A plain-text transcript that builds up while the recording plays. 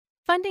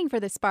Funding for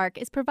the Spark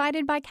is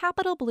provided by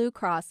Capital Blue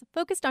Cross,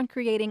 focused on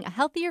creating a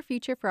healthier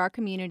future for our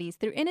communities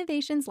through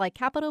innovations like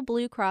Capital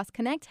Blue Cross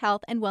Connect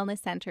Health and Wellness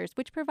Centers,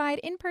 which provide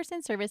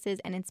in-person services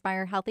and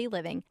inspire healthy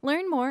living.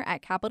 Learn more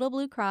at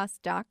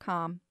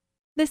capitalbluecross.com.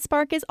 The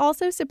Spark is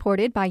also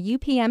supported by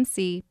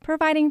UPMC,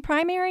 providing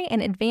primary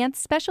and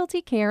advanced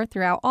specialty care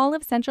throughout all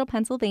of central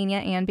Pennsylvania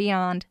and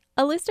beyond.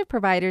 A list of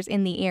providers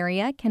in the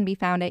area can be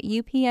found at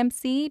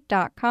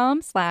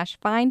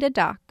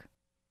upmc.com/findadoc.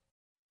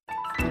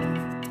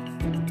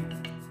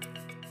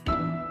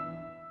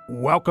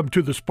 Welcome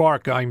to The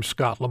Spark. I'm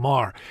Scott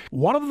Lamar.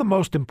 One of the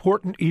most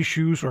important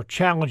issues or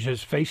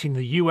challenges facing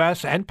the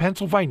U.S. and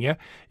Pennsylvania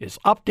is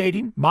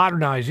updating,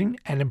 modernizing,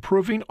 and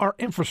improving our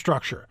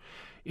infrastructure.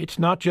 It's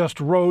not just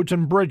roads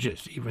and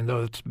bridges, even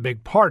though it's a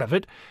big part of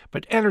it,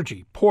 but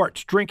energy,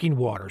 ports, drinking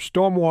water,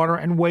 stormwater,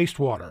 and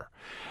wastewater.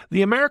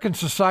 The American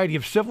Society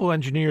of Civil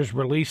Engineers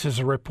releases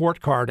a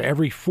report card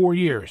every 4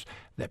 years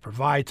that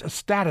provides a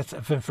status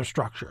of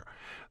infrastructure.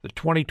 The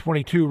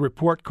 2022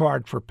 report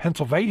card for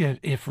Pennsylvania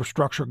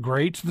infrastructure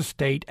grades the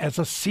state as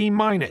a C-.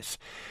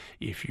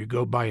 If you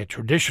go by a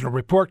traditional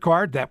report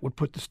card, that would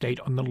put the state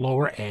on the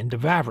lower end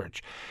of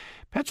average.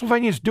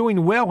 Pennsylvania is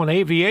doing well in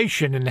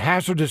aviation and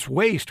hazardous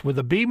waste with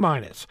a B-,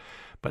 but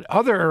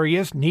other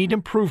areas need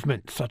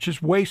improvement, such as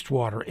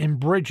wastewater and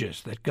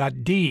bridges that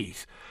got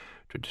Ds.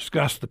 To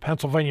discuss the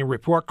Pennsylvania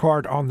report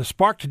card on the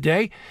Spark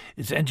today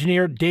is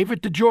engineer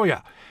David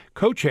DeGioia,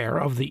 co-chair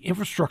of the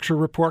Infrastructure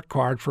Report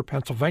Card for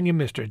Pennsylvania.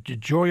 Mr.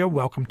 DeGioia,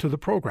 welcome to the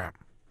program.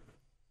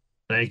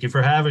 Thank you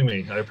for having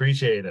me. I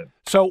appreciate it.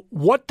 So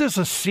what does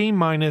a C-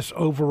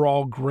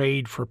 overall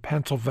grade for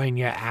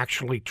Pennsylvania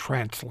actually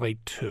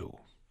translate to?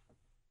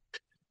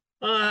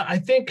 I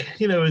think,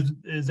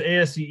 as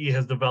ASCE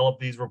has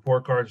developed these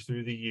report cards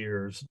through the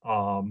years,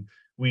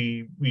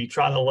 we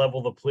try to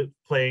level the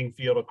playing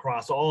field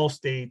across all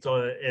states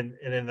and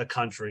in the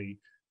country.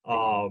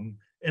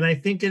 And I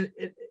think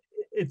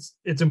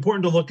it's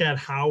important to look at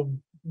how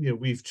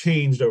we've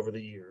changed over the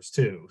years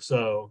too.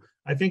 So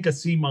I think a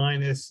C-,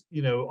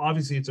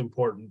 obviously it's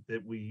important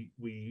that we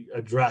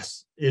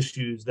address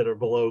issues that are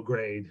below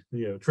grade,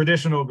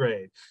 traditional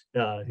grade,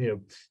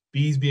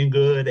 B's being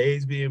good,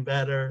 A's being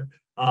better.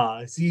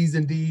 C's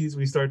and D's,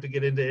 we start to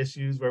get into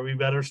issues where we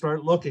better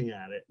start looking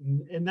at it.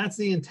 And that's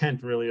the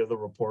intent really of the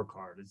report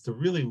card, is to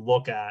really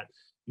look at,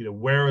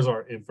 where is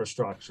our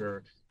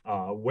infrastructure,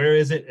 where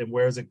is it and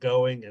where is it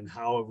going, and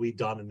how have we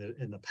done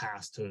in the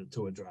past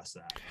to address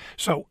that.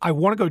 So I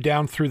want to go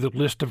down through the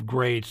list of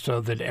grades so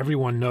that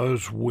everyone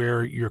knows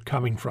where you're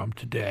coming from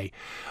today.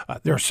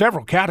 There are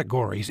several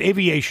categories: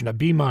 aviation, a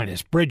B-,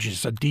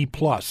 bridges, a D+,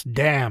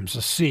 dams,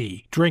 a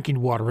C,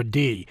 drinking water, a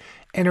D,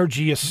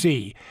 energy, a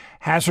C,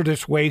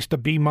 hazardous waste, a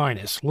B-,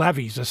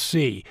 levees, a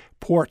C,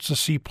 ports, a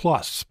C+,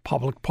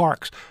 public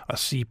parks, a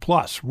C+,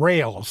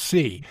 rail, a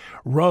C,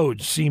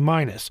 roads, C-,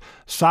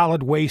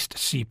 solid waste,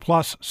 C+,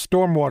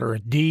 stormwater, a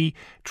D,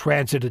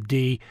 transit, a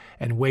D,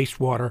 and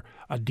wastewater,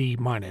 a D-.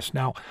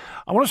 Now,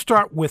 I want to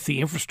start with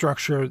the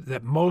infrastructure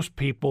that most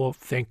people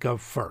think of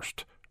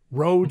first: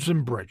 roads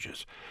and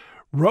bridges.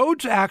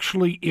 Roads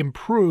actually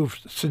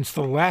improved since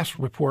the last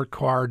report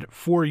card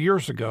 4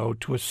 years ago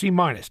to a C-.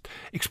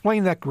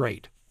 Explain that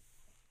grade.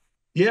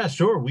 Yeah,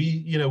 sure.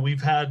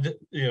 We've had,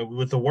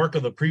 with the work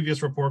of the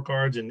previous report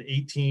cards in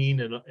 2018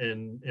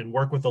 and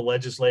work with the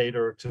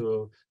legislator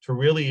to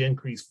really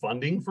increase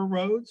funding for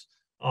roads,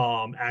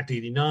 Act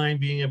 89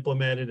 being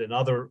implemented and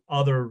other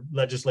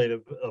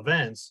legislative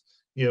events,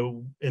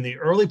 in the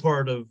early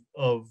part of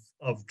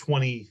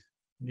 20,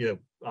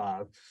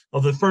 of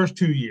the first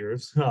 2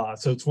 years,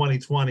 so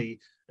 2020,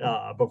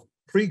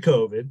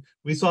 pre-COVID,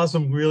 we saw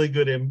some really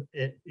good,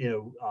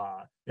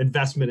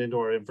 investment into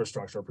our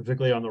infrastructure,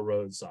 particularly on the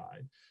road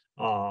side.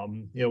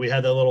 We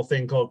had that little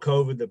thing called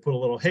COVID that put a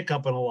little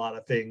hiccup in a lot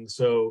of things.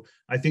 So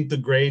I think the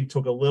grade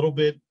took a little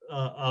bit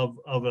of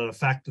an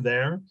effect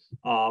there,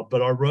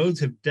 but our roads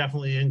have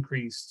definitely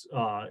increased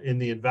in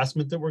the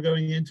investment that we're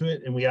going into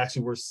it, and we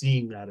actually were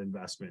seeing that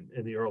investment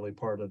in the early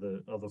part of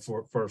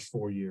the first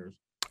 4 years.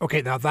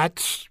 Okay, now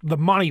that's the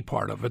money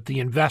part of it, the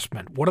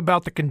investment. What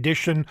about the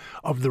condition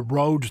of the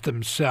roads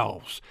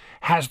themselves?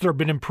 Has there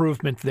been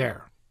improvement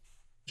there?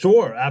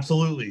 Sure,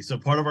 absolutely. So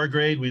part of our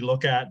grade, we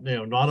look at,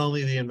 not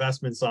only the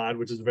investment side,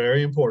 which is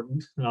very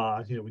important.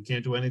 We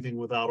can't do anything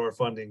without our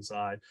funding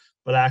side,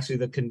 but actually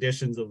the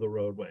conditions of the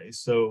roadways.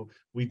 So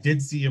we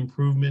did see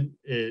improvement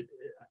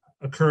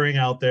occurring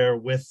out there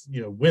with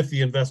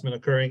the investment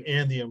occurring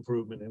and the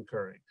improvement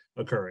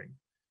occurring.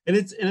 And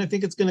I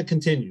think it's going to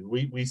continue.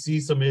 We see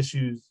some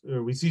issues,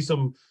 or we see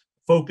some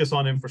focus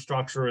on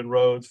infrastructure and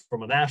roads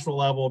from a national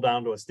level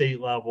down to a state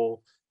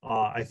level.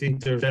 I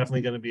think there's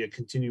definitely going to be a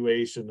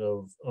continuation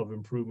of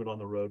improvement on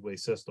the roadway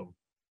system.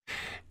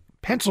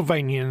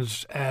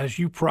 Pennsylvanians, as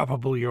you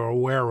probably are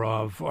aware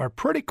of, are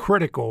pretty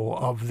critical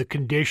of the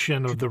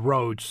condition of the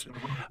roads.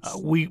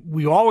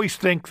 We always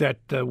think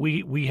that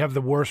we have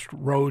the worst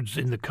roads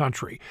in the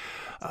country.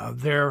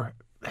 There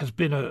has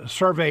been a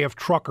survey of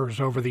truckers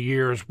over the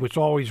years which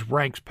always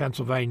ranks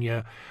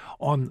Pennsylvania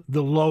on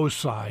the low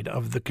side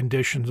of the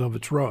conditions of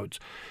its roads.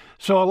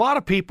 So a lot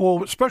of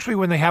people, especially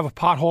when they have a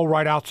pothole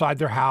right outside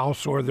their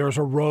house or there's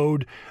a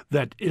road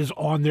that is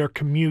on their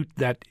commute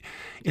that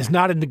is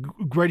not in the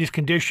greatest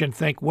condition,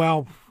 think,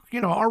 well,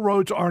 our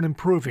roads aren't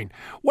improving.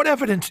 What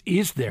evidence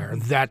is there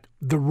that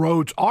the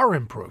roads are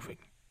improving?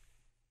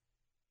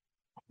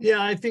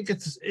 Yeah, I think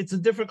it's a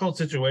difficult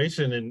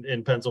situation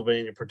in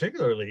Pennsylvania,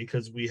 particularly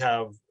because we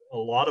have a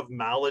lot of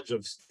mileage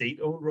of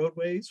state-owned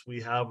roadways. We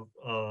have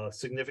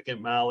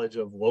significant mileage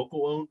of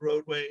local-owned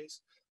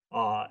roadways.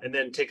 And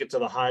then take it to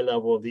the high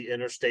level of the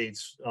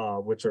interstates,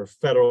 which are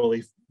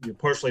partially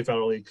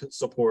federally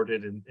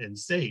supported in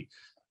state.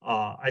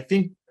 I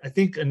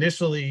think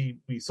initially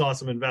we saw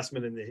some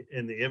investment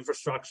in the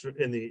infrastructure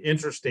in the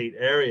interstate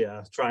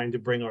area, trying to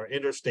bring our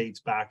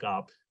interstates back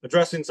up,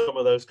 addressing some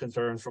of those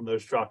concerns from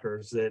those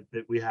truckers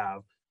that we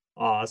have.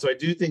 So I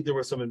do think there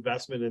was some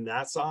investment in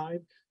that side,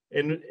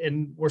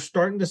 and we're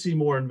starting to see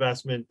more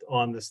investment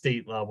on the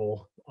state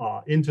level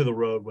into the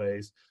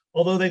roadways.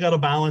 Although they got to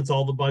balance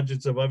all the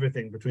budgets of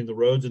everything between the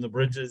roads and the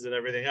bridges and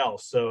everything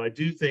else. So I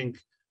do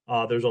think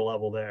there's a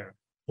level there.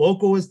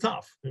 Local is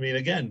tough. I mean,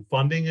 again,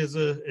 funding is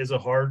a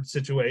hard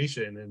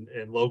situation,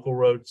 and local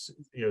roads,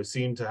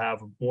 seem to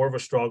have more of a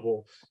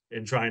struggle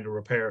in trying to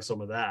repair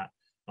some of that.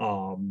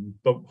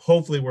 But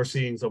hopefully we're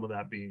seeing some of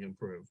that being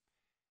improved.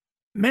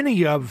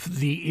 Many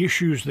of the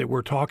issues that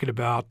we're talking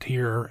about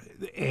here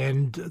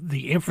and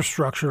the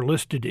infrastructure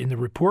listed in the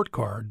report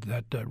card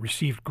that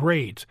received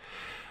grades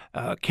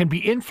can be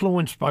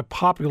influenced by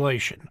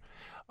population,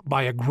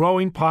 by a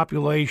growing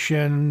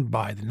population,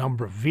 by the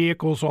number of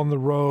vehicles on the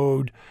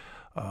road,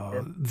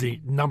 the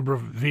number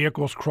of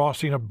vehicles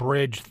crossing a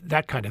bridge,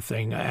 that kind of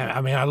thing. I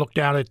mean, I look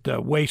down at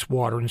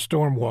wastewater and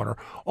stormwater.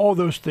 All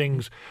those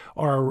things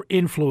are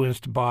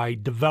influenced by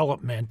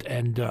development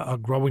and a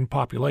growing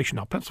population.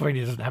 Now,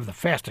 Pennsylvania doesn't have the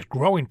fastest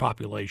growing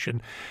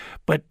population,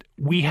 but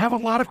we have a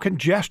lot of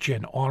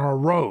congestion on our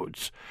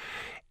roads.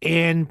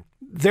 And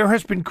there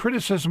has been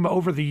criticism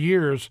over the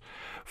years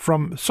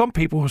from some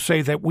people who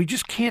say that we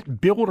just can't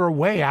build our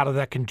way out of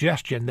that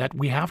congestion, that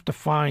we have to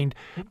find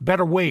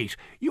better ways.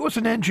 You as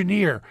an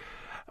engineer,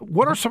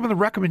 what are some of the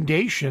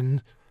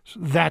recommendations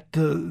that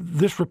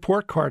this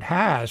report card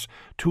has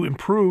to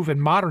improve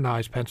and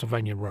modernize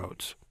Pennsylvania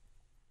roads?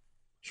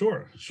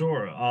 Sure.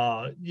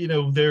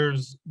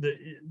 There's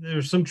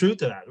some truth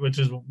to that, which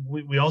is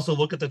we also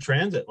look at the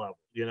transit level.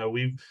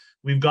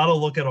 We've got to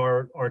look at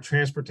our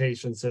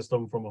transportation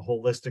system from a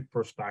holistic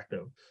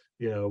perspective.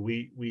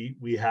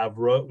 We have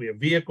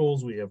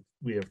vehicles, we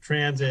have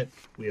transit,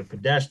 we have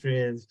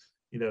pedestrians.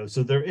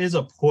 So there is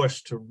a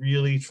push to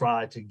really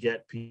try to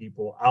get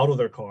people out of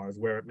their cars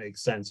where it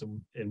makes sense,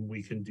 and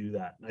we can do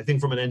that. And I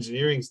think from an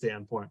engineering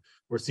standpoint,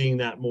 we're seeing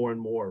that more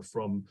and more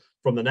from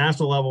the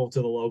national level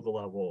to the local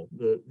level.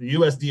 The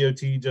US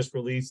DOT just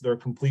released their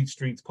complete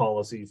streets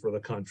policy for the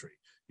country.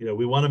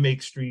 We want to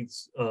make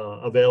streets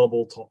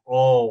available to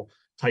all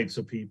types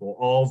of people,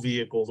 all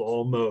vehicles,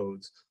 all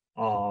modes.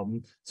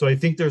 So I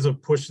think there's a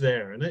push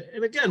there. And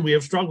again, we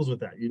have struggles with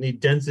that. You need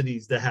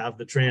densities to have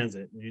the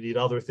transit, and you need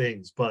other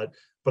things. But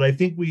I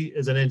think we,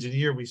 as an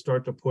engineer, we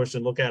start to push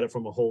and look at it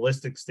from a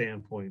holistic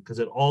standpoint, because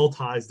it all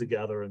ties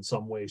together in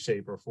some way,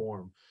 shape, or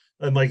form.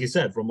 And like you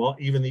said, from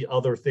even the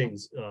other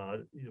things,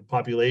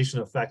 population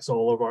affects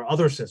all of our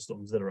other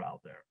systems that are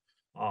out there.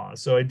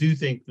 So I do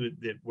think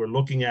that we're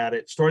looking at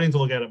it, starting to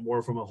look at it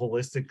more from a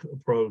holistic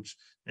approach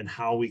and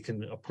how we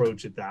can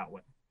approach it that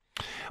way.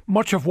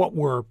 Much of what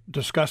we're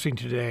discussing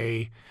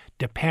today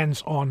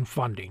depends on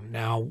funding.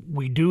 Now,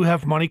 we do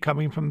have money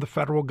coming from the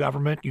federal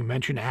government. You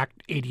mentioned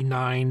Act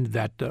 89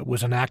 that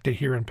was enacted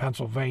here in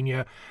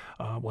Pennsylvania.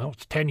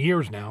 It's 10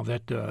 years now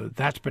that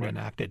that's been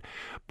enacted.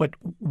 But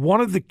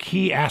one of the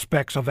key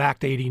aspects of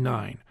Act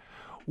 89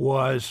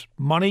 was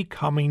money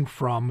coming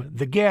from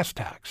the gas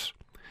tax.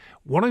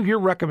 One of your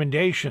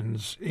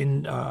recommendations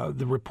in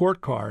the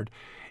report card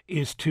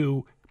is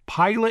to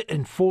pilot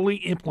and fully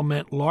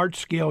implement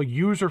large-scale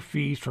user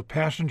fees for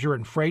passenger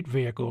and freight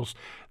vehicles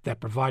that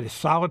provide a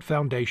solid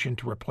foundation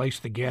to replace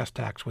the gas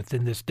tax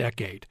within this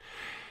decade.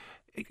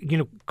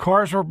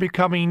 Cars are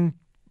becoming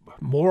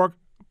more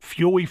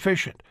fuel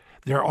efficient.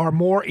 There are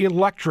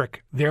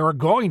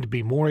going to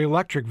be more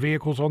electric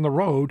vehicles on the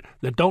road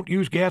that don't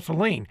use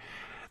gasoline.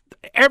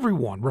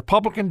 Everyone,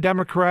 Republican,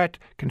 Democrat,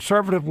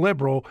 conservative,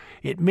 liberal,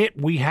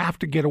 admit we have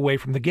to get away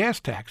from the gas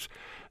tax.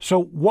 So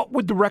what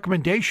would the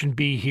recommendation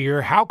be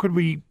here? How could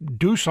we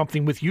do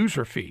something with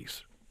user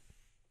fees?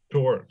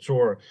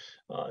 Sure.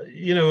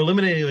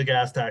 Eliminating the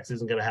gas tax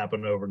isn't going to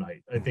happen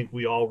overnight. I think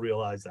we all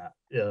realize that.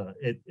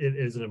 It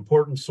is an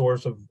important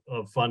source of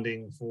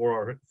funding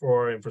for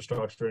our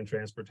infrastructure and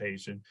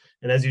transportation.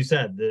 And as you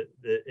said,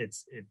 it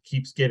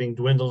keeps getting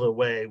dwindled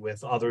away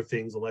with other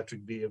things,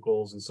 electric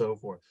vehicles and so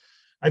forth.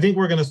 I think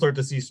we're going to start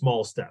to see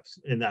small steps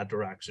in that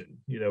direction.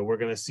 We're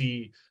going to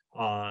see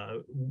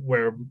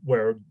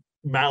where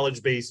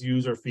mileage-based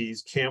user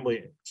fees can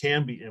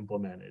be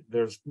implemented.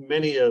 There's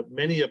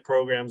many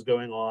programs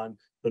going on.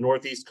 The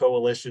Northeast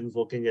Coalition's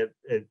looking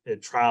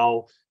at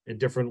trial and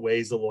different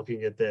ways of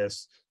looking at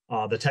this.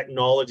 The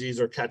technologies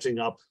are catching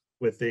up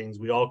with things.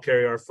 We all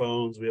carry our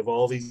phones. We have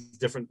all these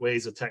different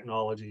ways of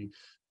technology.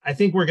 I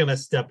think we're going to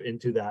step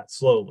into that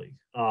slowly.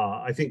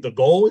 I think the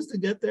goal is to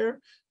get there,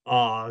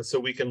 so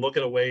we can look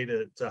at a way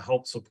to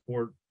help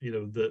support,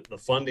 the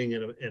funding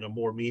in a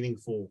more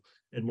meaningful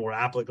and more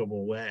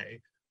applicable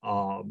way.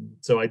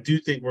 So I do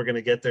think we're going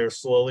to get there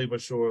slowly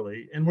but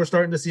surely, and we're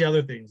starting to see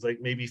other things like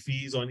maybe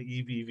fees on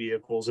EV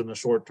vehicles in the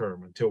short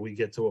term until we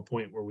get to a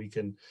point where we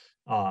can,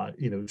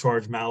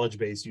 charge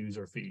mileage-based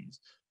user fees.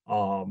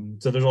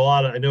 So there's a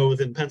lot of, I know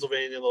within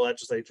Pennsylvania, the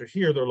legislature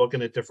here, they're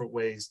looking at different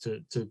ways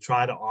to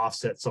try to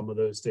offset some of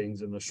those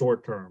things in the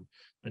short term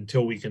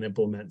until we can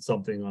implement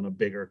something on a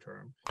bigger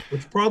term,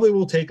 which probably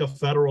will take a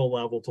federal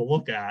level to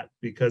look at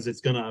because it's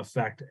going to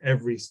affect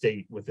every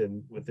state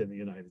within the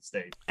United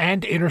States.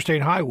 And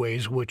interstate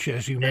highways, which,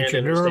 as you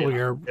mentioned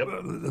earlier,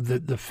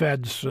 the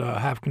feds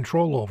have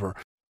control over.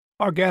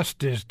 Our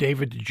guest is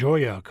David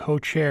DeGioia,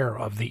 co-chair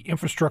of the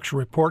Infrastructure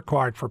Report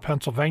Card for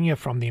Pennsylvania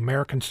from the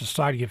American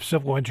Society of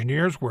Civil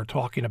Engineers. We're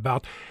talking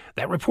about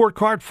that report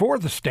card for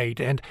the state.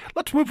 And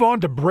let's move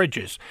on to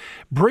bridges.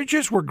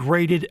 Bridges were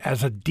graded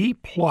as a D+.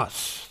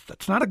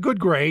 That's not a good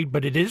grade,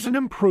 but it is an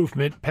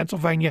improvement.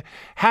 Pennsylvania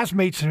has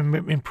made some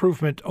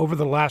improvement over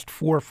the last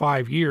 4 or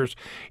 5 years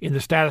in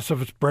the status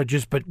of its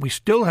bridges, but we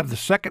still have the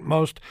second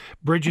most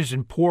bridges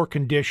in poor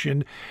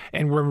condition.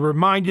 And we're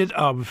reminded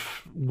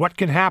of what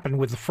can happen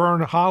with the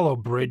Fern Hollow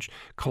Bridge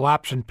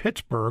collapse in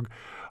Pittsburgh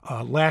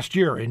last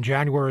year, in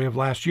January of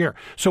last year.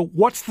 So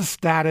what's the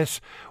status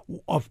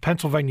of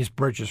Pennsylvania's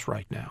bridges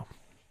right now?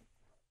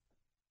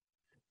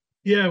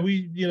 Yeah,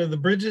 the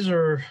bridges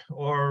are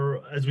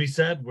as we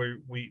said,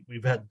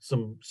 we've had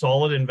some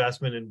solid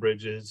investment in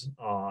bridges.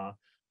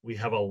 We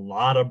have a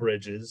lot of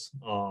bridges.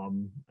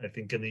 I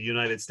think in the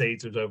United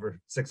States, there's over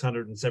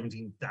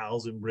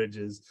 617,000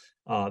 bridges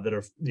that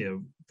are,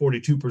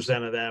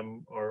 42% of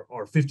them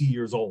are 50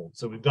 years old.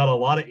 So we've got a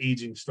lot of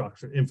aging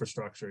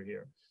infrastructure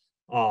here.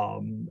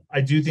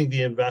 I do think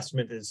the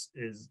investment is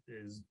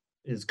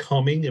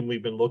coming, and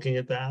we've been looking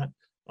at that.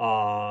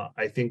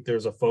 I think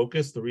there's a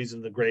focus. The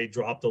reason the grade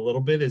dropped a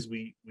little bit is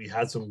we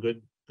had some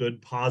good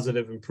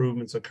positive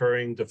improvements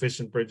occurring,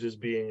 deficient bridges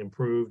being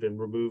improved and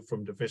removed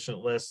from deficient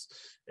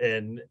lists,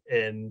 and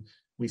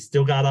we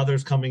still got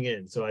others coming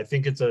in. So I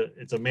think it's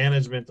a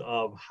management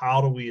of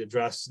how do we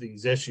address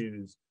these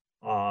issues,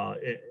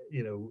 in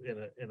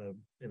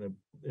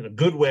a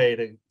good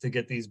way to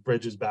get these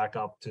bridges back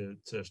up to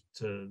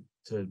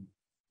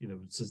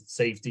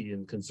safety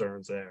and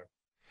concerns there.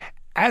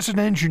 As an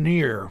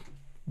engineer,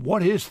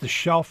 what is the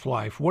shelf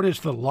life? What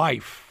is the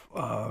life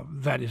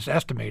that is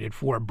estimated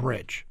for a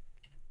bridge?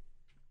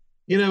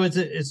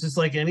 It's just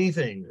like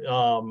anything.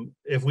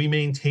 If we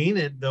maintain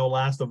it, they'll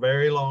last a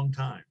very long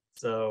time.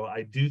 So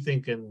I do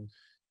think in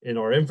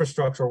our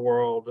infrastructure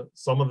world,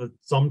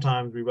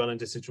 sometimes we run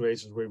into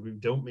situations where we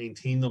don't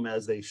maintain them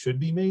as they should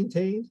be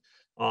maintained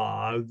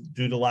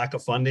due to lack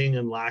of funding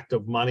and lack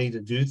of money to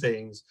do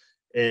things,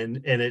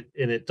 and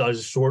it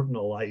does shorten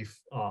the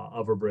life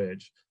of a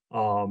bridge.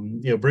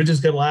 Bridges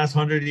can last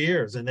 100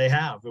 years, and they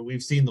have, and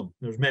we've seen them.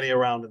 There's many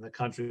around in the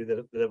country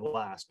that have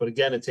last, but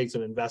again, it takes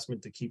an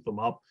investment to keep them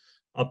up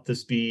to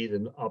speed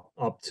and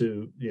up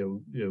to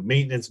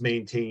maintenance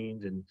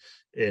maintained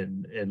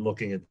and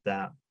looking at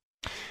that.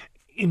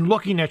 In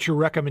looking at your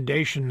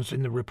recommendations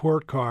in the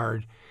report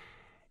card,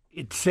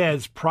 it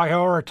says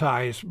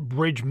prioritize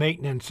bridge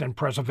maintenance and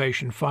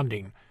preservation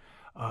funding.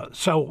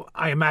 So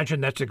I imagine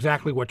that's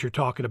exactly what you're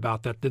talking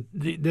about, that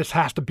this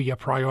has to be a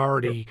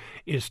priority.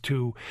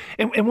 Sure.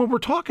 And when we're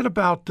talking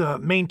about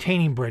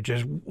maintaining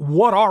bridges,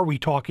 what are we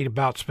talking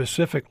about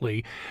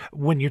specifically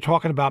when you're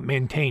talking about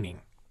maintaining?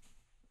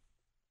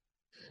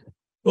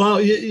 Well,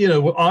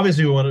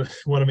 obviously we want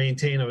to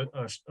maintain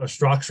a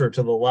structure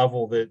to the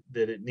level that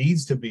it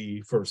needs to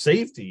be for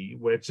safety,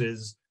 which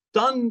is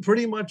done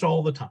pretty much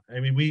all the time. I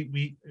mean,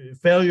 we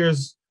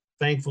failures,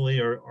 thankfully,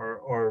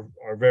 are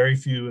very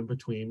few in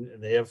between,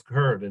 and they have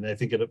occurred. And I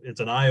think it's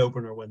an eye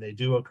opener when they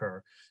do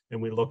occur, and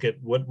we look at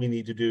what we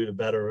need to do to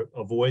better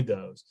avoid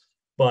those.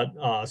 But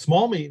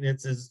small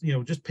maintenance is,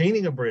 just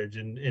painting a bridge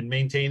and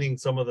maintaining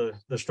some of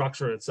the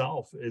structure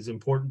itself is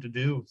important to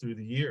do through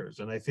the years.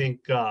 And I think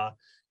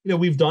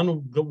we've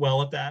done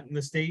well at that in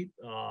the state.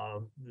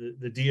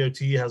 The DOT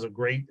has a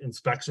great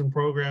inspection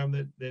program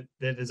that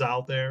is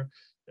out there,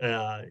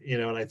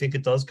 and I think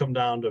it does come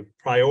down to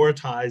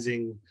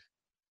prioritizing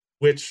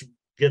which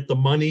get the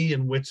money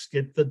and which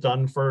get the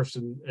done first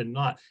and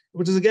not,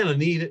 which is again a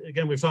need.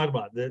 Again, we've talked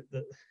about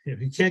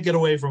you can't get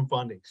away from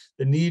funding.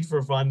 The need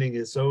for funding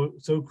is so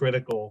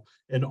critical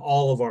in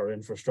all of our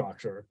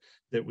infrastructure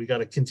that we got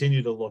to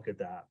continue to look at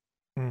that.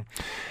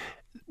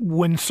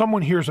 When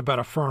someone hears about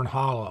a Fern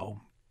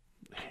Hollow,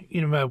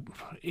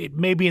 it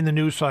may be in the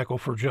news cycle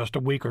for just a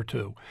week or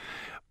two,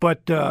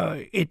 but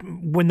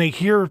when they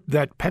hear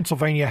that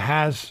Pennsylvania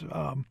has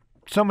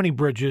so many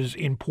bridges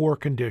in poor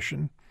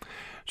condition,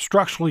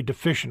 structurally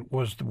deficient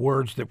was the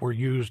words that were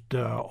used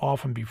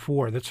often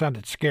before. That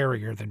sounded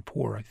scarier than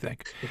poor, I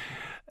think.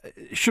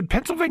 Should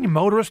Pennsylvania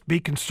motorists be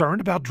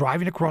concerned about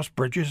driving across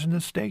bridges in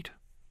this state?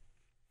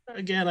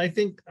 Again, I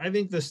think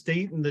the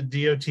state and the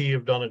DOT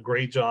have done a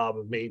great job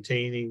of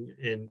maintaining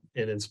and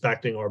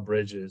inspecting our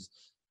bridges.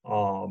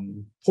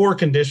 Poor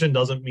condition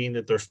doesn't mean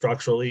that they're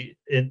structurally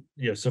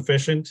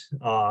sufficient.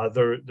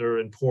 They're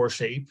in poor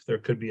shape. There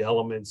could be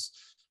elements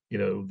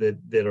that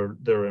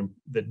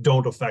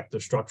don't affect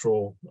the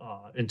structural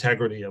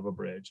integrity of a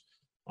bridge.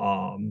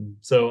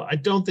 So I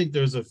don't think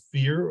there's a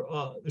fear,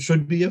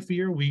 should be a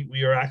fear.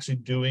 We are actually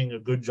doing a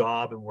good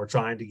job, and we're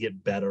trying to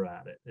get better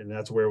at it. And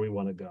that's where we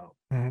want to go.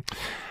 Mm-hmm.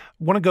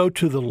 Want to go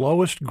to the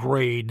lowest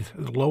grade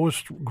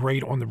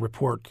on the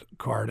report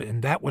card,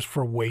 and that was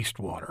for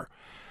wastewater.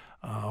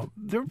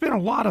 There have been a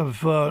lot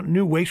of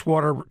new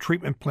wastewater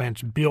treatment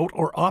plants built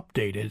or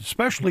updated,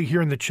 especially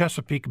here in the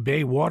Chesapeake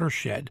Bay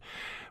watershed,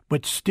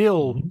 but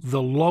still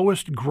the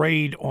lowest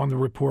grade on the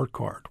report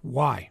card.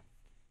 Why?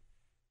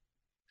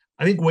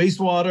 I think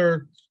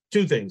wastewater,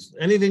 two things.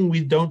 Anything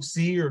we don't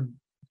see or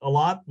a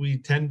lot, we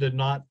tend to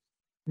not,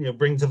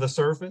 bring to the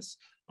surface.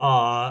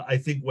 I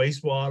think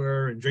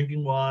wastewater and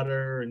drinking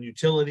water and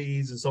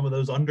utilities and some of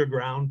those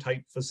underground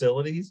type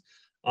facilities,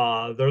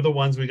 they're the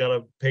ones we got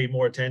to pay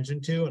more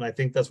attention to. And I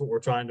think that's what we're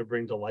trying to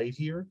bring to light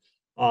here.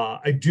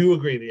 I do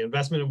agree the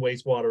investment in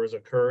wastewater is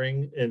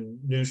occurring and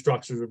new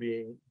structures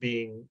are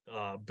being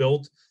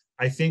built.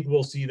 I think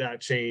we'll see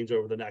that change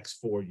over the next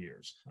 4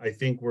 years. I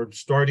think we're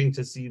starting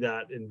to see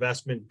that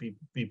investment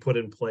be put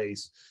in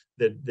place,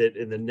 that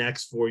in the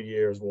next 4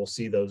 years, we'll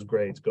see those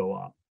grades go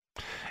up.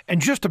 And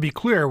just to be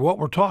clear, what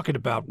we're talking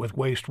about with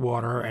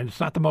wastewater, and it's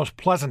not the most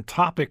pleasant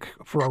topic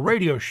for a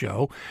radio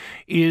show,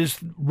 is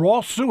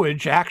raw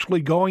sewage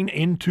actually going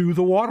into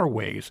the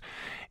waterways.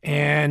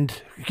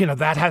 And,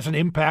 that has an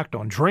impact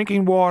on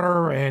drinking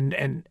water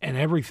and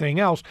everything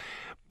else.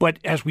 But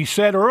as we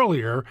said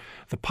earlier,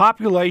 the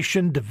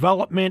population,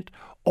 development,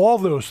 all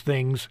those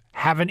things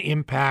have an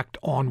impact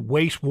on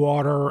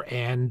wastewater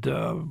and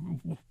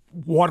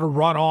water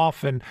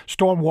runoff and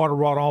stormwater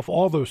runoff,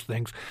 all those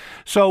things.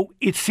 So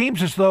it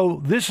seems as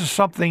though this is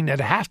something that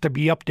has to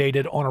be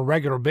updated on a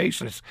regular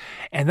basis.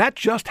 And that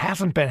just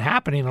hasn't been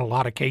happening in a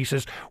lot of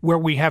cases where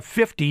we have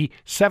 50,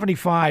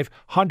 75,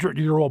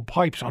 100-year-old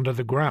pipes under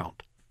the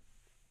ground.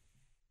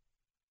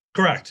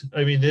 Correct.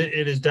 I mean,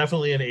 it is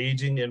definitely an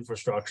aging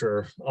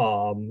infrastructure,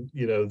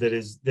 that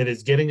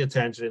is getting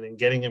attention and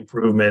getting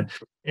improvement.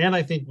 And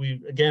I think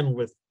with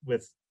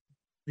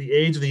the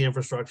age of the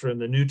infrastructure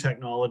and the new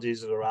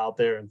technologies that are out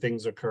there and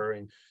things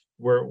occurring,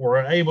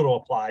 we're able to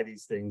apply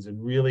these things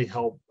and really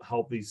help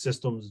these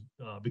systems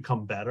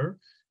become better.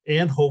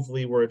 And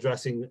hopefully we're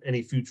addressing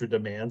any future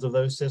demands of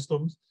those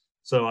systems.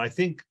 So I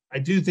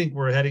do think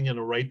we're heading in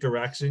the right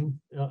direction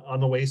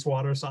on the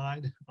wastewater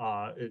side,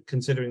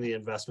 considering the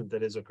investment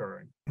that is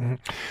occurring. Mm-hmm.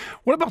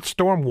 What about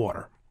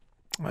stormwater?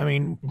 I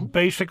mean,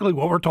 basically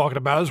what we're talking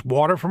about is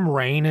water from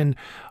rain, and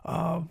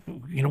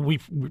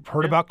we've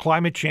heard about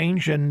climate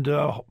change and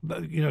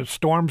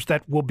storms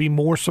that will be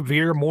more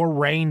severe, more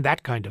rain,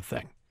 that kind of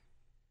thing.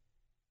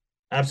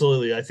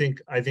 Absolutely. I think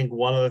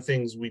one of the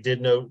things we did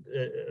note,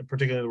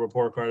 particularly in the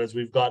report card, is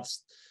we've got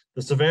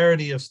the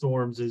severity of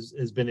storms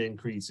has been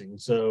increasing.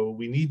 So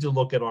we need to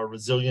look at our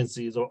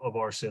resiliencies of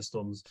our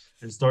systems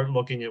and start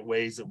looking at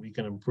ways that we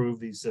can improve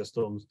these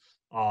systems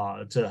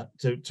to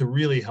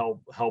really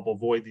help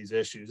avoid these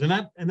issues. And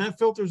that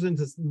filters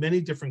into many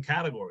different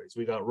categories.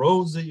 We got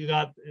roads that you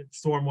got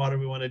stormwater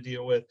we want to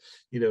deal with,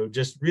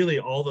 just really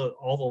all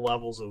the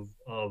levels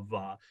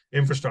of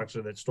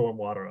infrastructure that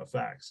stormwater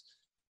affects.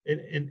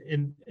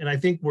 And I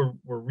think we're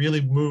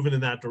really moving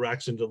in that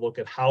direction to look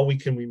at how we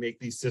make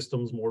these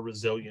systems more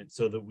resilient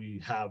so that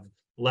we have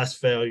less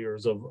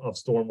failures of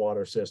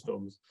stormwater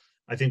systems.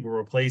 I think we're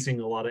replacing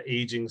a lot of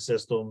aging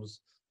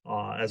systems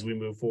as we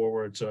move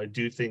forward. So I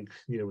do think,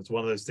 it's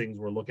one of those things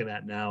we're looking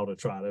at now to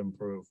try to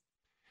improve.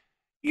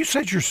 You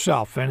said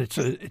yourself, and it's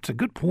a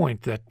good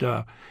point,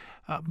 that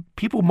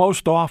people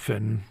most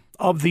often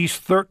of these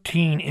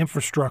 13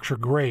 infrastructure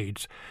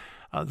grades,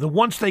 the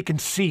ones they can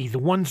see, the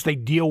ones they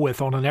deal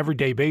with on an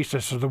everyday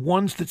basis are the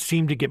ones that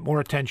seem to get more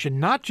attention,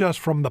 not just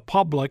from the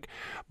public,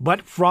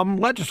 but from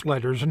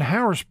legislators in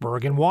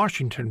Harrisburg and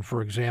Washington,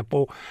 for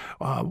example,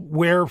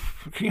 where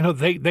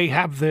they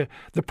have the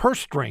purse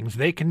strings.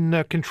 They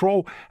can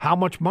control how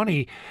much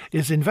money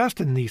is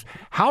invested in these.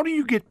 How do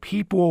you get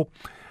people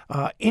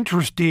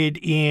interested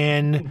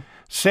in,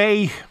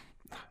 say,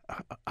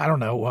 I don't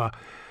know,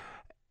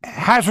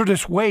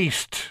 hazardous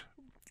waste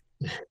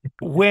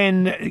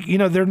when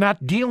they're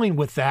not dealing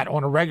with that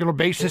on a regular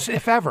basis,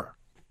 if ever?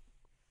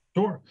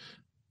 Sure.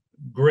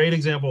 Great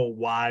example of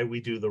why we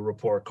do the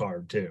report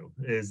card too,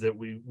 is that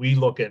we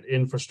look at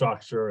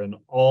infrastructure and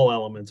all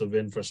elements of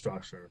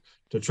infrastructure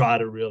to try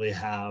to really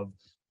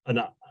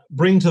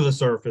bring to the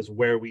surface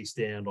where we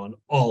stand on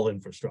all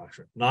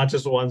infrastructure, not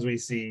just the ones we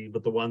see,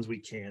 but the ones we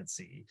can't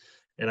see.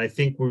 And I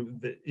think through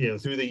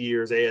the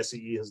years,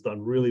 ASCE has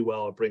done really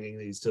well at bringing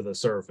these to the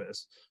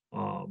surface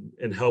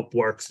and help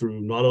work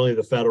through not only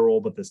the federal,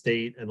 but the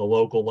state and the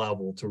local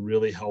level to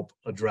really help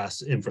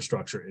address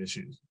infrastructure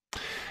issues.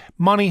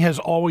 Money has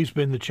always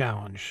been the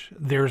challenge.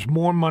 There's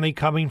more money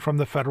coming from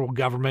the federal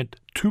government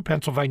to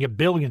Pennsylvania,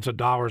 billions of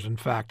dollars, in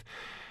fact.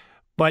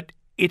 But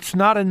it's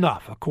not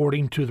enough,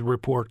 according to the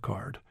report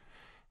card.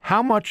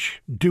 How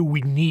much do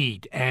we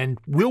need, and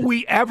will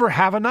we ever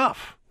have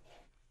enough?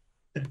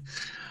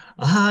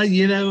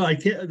 I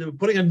can't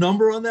putting a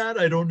number on that.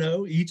 I don't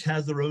know. Each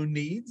has their own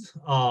needs.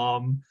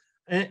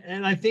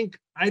 And I think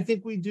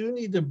we do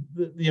need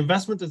the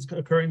investment that's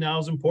occurring now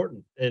is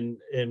important, and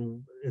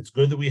it's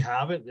good that we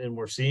have it and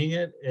we're seeing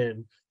it.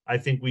 And I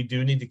think we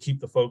do need to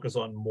keep the focus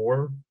on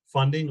more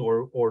funding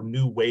or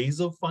new ways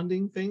of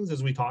funding things,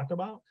 as we talked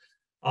about.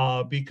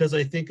 Because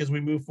I think as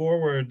we move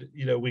forward,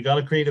 we got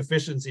to create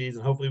efficiencies,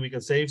 and hopefully we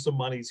can save some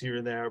monies here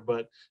and there.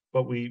 But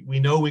we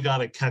know we got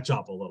to catch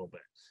up a little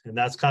bit, and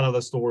that's kind of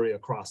the story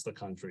across the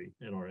country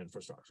in our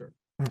infrastructure.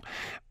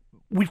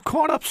 We've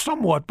caught up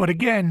somewhat, but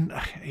again,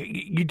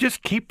 you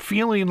just keep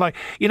feeling like,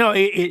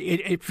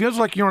 it feels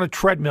like you're on a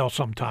treadmill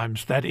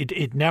sometimes, that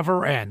it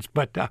never ends.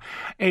 But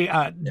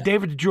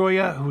David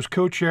DeGioia, who's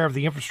co-chair of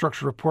the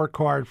Infrastructure Report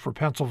Card for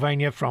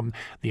Pennsylvania from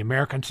the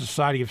American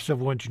Society of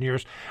Civil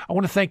Engineers, I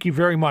want to thank you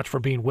very much for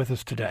being with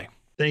us today.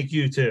 Thank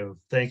you, too.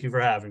 Thank you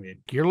for having me.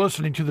 You're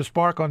listening to The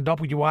Spark on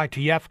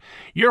WITF,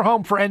 your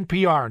home for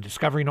NPR and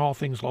discovering all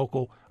things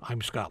local.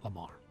 I'm Scott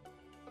Lamar.